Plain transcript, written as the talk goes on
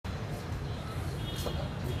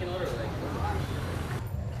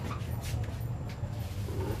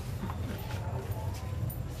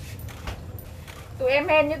Tụi em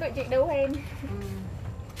hên như tụi chị đâu hên.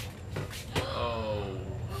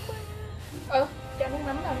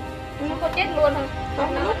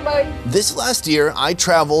 This last year, I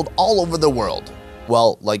traveled all over the world.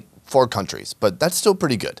 Well, like 4 countries, but that's still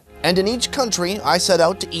pretty good. And in each country, I set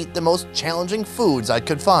out to eat the most challenging foods I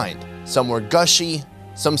could find. Some were gushy,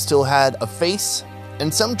 some still had a face,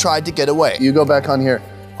 and some tried to get away. You go back on here.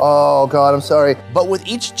 Oh God, I'm sorry. But with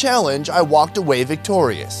each challenge, I walked away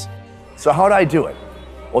victorious. So how'd I do it?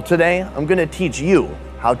 Well, today, I'm gonna teach you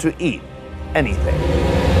how to eat anything.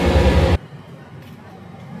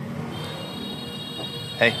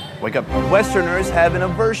 Hey, wake up. Westerners have an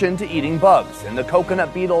aversion to eating bugs, and the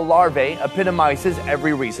coconut beetle larvae epitomizes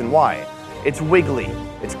every reason why. It's wiggly,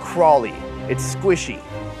 it's crawly, it's squishy,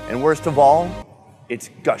 and worst of all,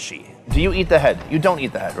 it's gushy. Do you eat the head? You don't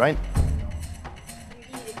eat the head, right?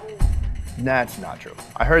 That's not true.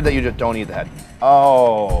 I heard that you just don't eat the head.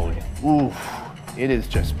 Oh, oof. It is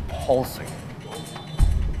just pulsing.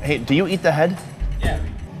 Hey, do you eat the head? Yeah.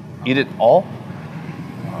 Eat it all?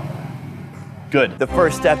 Good. The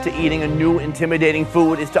first step to eating a new intimidating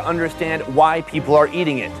food is to understand why people are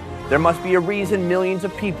eating it. There must be a reason millions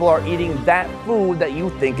of people are eating that food that you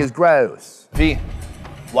think is gross. V,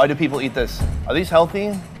 why do people eat this? Are these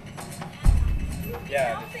healthy?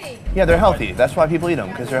 Yeah. Yeah, they're healthy. That's why people eat them,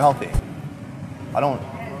 because they're healthy.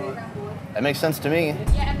 That makes sense to me.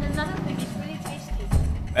 Yeah, and another thing, it's really tasty.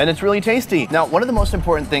 And it's really tasty. Now, one of the most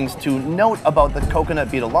important things to note about the coconut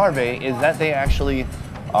beetle larvae is that they actually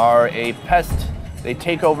are a pest. They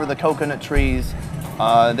take over the coconut trees.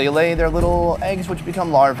 They lay their little eggs, which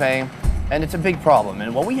become larvae, and it's a big problem.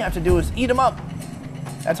 And what we have to do is eat them up.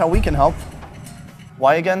 That's how we can help.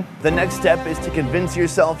 Why again? The next step is to convince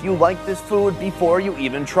yourself you like this food before you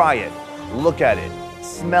even try it. Look at it,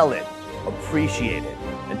 smell it, appreciate it,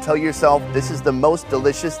 and tell yourself this is the most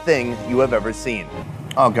delicious thing you have ever seen.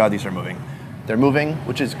 Oh God, these are moving. They're moving,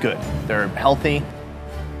 which is good. They're healthy.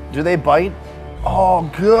 Do they bite? Oh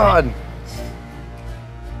God.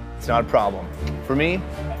 It's not a problem. For me,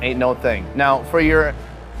 ain't no thing. Now, for your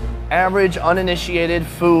average uninitiated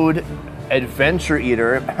food adventure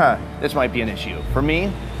eater, this might be an issue. For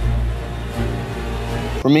me,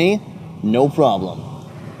 no problem.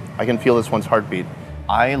 I can feel this one's heartbeat.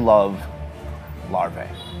 I love larvae.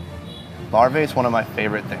 Larvae is one of my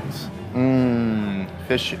favorite things.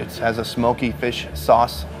 Fish, it has a smoky fish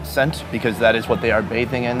sauce scent because that is what they are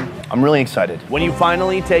bathing in. I'm really excited. When you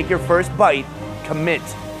finally take your first bite, commit.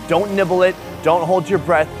 Don't nibble it, don't hold your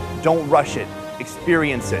breath, don't rush it.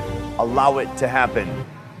 Experience it, allow it to happen.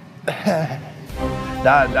 It's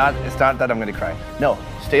not that I'm gonna cry. No,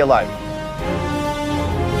 stay alive.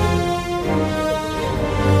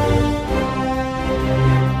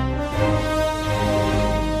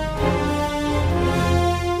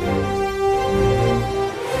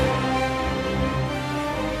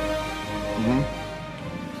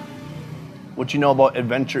 What you know about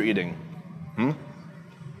adventure eating?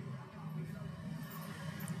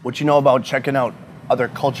 What you know about checking out other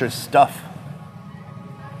cultures' stuff?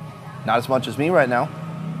 Not as much as me right now.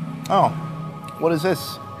 Oh, what is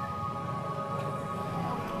this?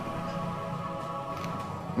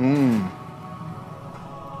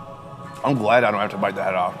 I'm glad I don't have to bite the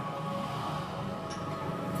head off.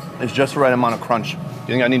 It's just the right amount of crunch. You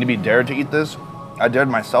think I need to be dared to eat this? I dared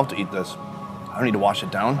myself to eat this. I don't need to wash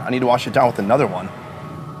it down. I need to wash it down with another one.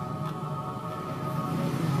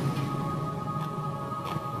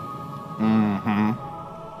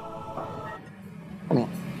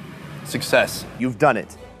 Success. You've done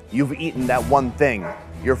it. You've eaten that one thing.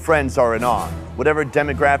 Your friends are in awe. Whatever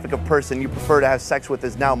demographic of person you prefer to have sex with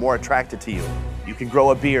is now more attracted to you. You can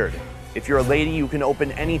grow a beard. If you're a lady, you can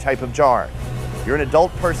open any type of jar. You're an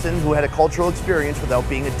adult person who had a cultural experience without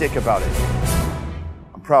being a dick about it.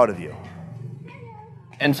 I'm proud of you.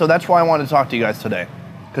 And so that's why I wanted to talk to you guys today,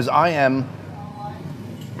 because I am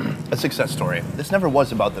a success story. This never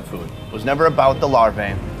was about the food. It was never about the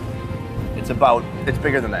larvae. It's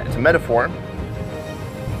bigger than that. It's a metaphor.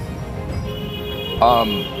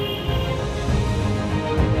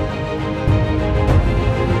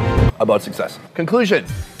 About success. Conclusion.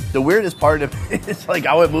 The weirdest part of it is like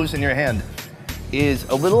how it moves in your hand is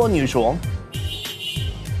a little unusual,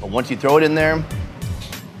 but once you throw it in there,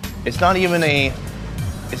 it's not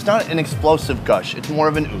an explosive gush. It's more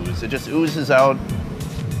of an ooze. It just oozes out,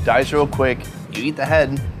 dies real quick. You eat the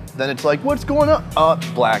head, then it's like, what's going on?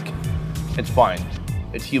 Black. It's fine.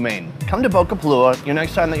 It's humane. Come to Boca Palua your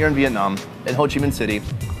next time that you're in Vietnam, in Ho Chi Minh City.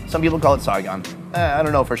 Some people call it Saigon. I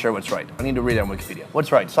don't know for sure what's right. I need to read it on Wikipedia.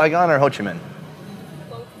 What's right, Saigon or Ho Chi Minh?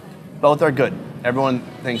 Both are good. Everyone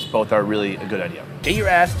thinks both are really a good idea. Get your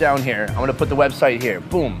ass down here. I'm gonna put the website here.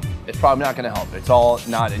 Boom. It's probably not gonna help. It's all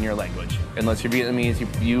not in your language. Unless you're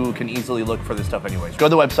Vietnamese, you can easily look for this stuff anyways. Go to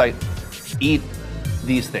the website, eat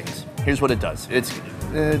these things. Here's what it does. It's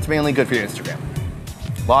mainly good for your Instagram.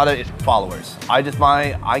 A lot of followers. I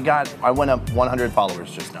went up 100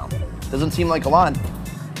 followers just now. Doesn't seem like a lot.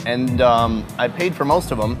 And I paid for most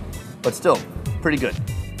of them, but still, pretty good.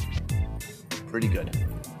 Pretty good.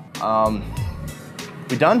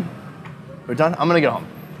 We done? We're done? I'm gonna go home.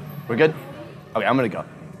 We're good? Okay, I'm gonna go.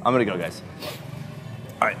 I'm gonna go, guys.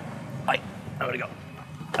 All right, bye. I'm gonna go.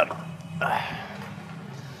 Okay.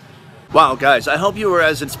 Wow, guys, I hope you were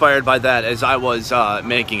as inspired by that as I was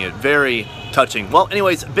making it. Very touching. Well,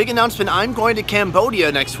 anyways, big announcement. I'm going to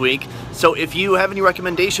Cambodia next week. So if you have any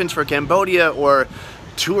recommendations for Cambodia or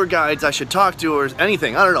tour guides I should talk to or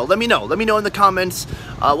anything, I don't know, let me know. Let me know in the comments.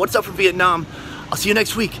 What's up for Vietnam? I'll see you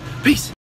next week. Peace.